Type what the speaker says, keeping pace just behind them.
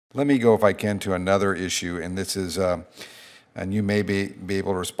Let me go, if I can, to another issue, and this is, and you may be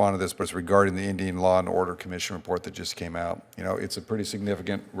able to respond to this, but it's regarding the Indian Law and Order Commission report that just came out. You know, it's a pretty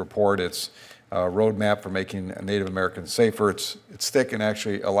significant report. It's a roadmap for making Native Americans safer. It's thick in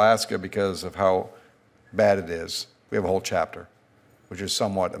actually Alaska because of how bad it is. We have a whole chapter, which is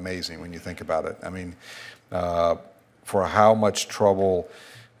somewhat amazing when you think about it. I mean, for how much trouble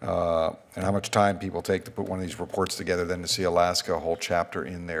and how much time people take to put one of these reports together, then to see Alaska, a whole chapter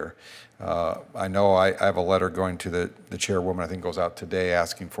in there. I know I have a letter going to the chairwoman, I think goes out today,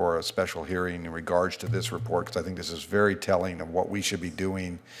 asking for a special hearing in regards to this report, because I think this is very telling of what we should be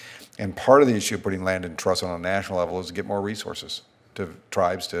doing. And part of the issue of putting land in trust on a national level is to get more resources to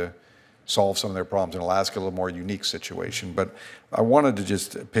tribes to solve some of their problems. In Alaska, a little more unique situation. But I wanted to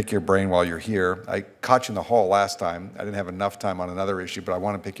just pick your brain while you're here. I caught you in the hall last time. I didn't have enough time on another issue, but I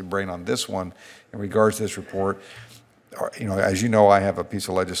want to pick your brain on this one in regards to this report. You know, as you know, I have a piece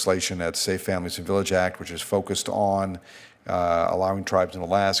of legislation that's Safe Families and Village Act, which is focused on allowing tribes in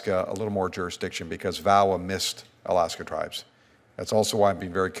Alaska a little more jurisdiction, because VAWA missed Alaska tribes. That's also why I'm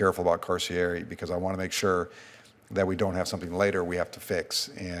being very careful about carcieri, because I want to make sure that we don't have something later we have to fix.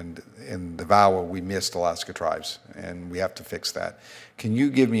 And in the VAWA, we missed Alaska tribes, and we have to fix that. Can you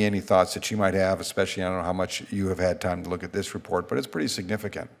give me any thoughts that you might have, especially, I don't know how much you have had time to look at this report, but it's pretty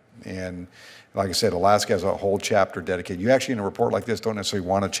significant. And like I said, Alaska has a whole chapter dedicated. You actually, in a report like this, don't necessarily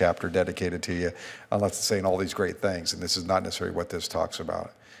want a chapter dedicated to you unless it's saying all these great things, and this is not necessarily what this talks about.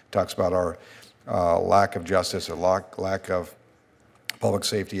 It talks about our lack of justice, or lack of public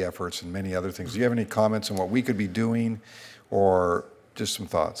safety efforts, and many other things. Do you have any comments on what we could be doing, or just some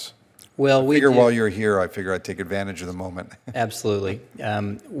thoughts? Well, while you're here, I figure I'd take advantage of the moment. Absolutely.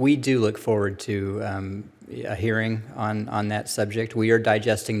 We do look forward to a hearing on that subject. We are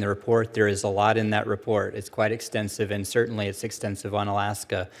digesting the report. There is a lot in that report. It's quite extensive, and certainly it's extensive on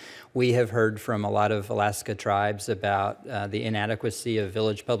Alaska. We have heard from a lot of Alaska tribes about the inadequacy of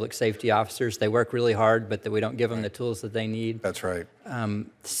village public safety officers. They work really hard, but that we don't give them the tools that they need. That's right.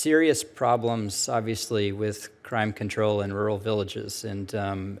 Serious problems, obviously, with crime control in rural villages, and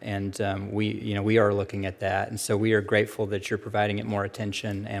we are looking at that, and so we are grateful that you're providing it more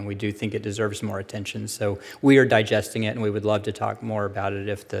attention, and we do think it deserves more attention. So we are digesting it, and we would love to talk more about it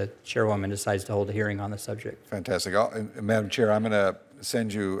if the chairwoman decides to hold a hearing on the subject. Fantastic. Madam Chair, I'm going to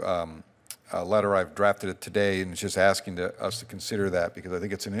send you a letter. I've drafted it today, and it's just asking us to consider that, because I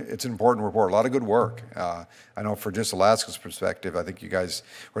think it's an important report. A lot of good work. I know for just Alaska's perspective, I think you guys,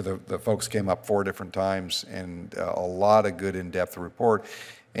 or the folks, came up 4 different times, and a lot of good in-depth report.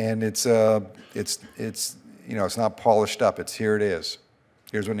 And it's you know, it's not polished up. It's, here it is.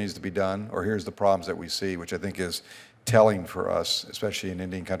 Here's what needs to be done, or here's the problems that we see, which I think is telling for us, especially in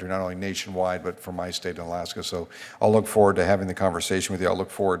Indian country, not only nationwide, but for my state in Alaska. So I'll look forward to having the conversation with you. I'll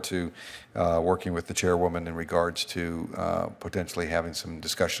look forward to working with the chairwoman in regards to potentially having some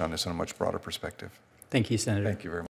discussion on this in a much broader perspective. Thank you, Senator. Thank you very much.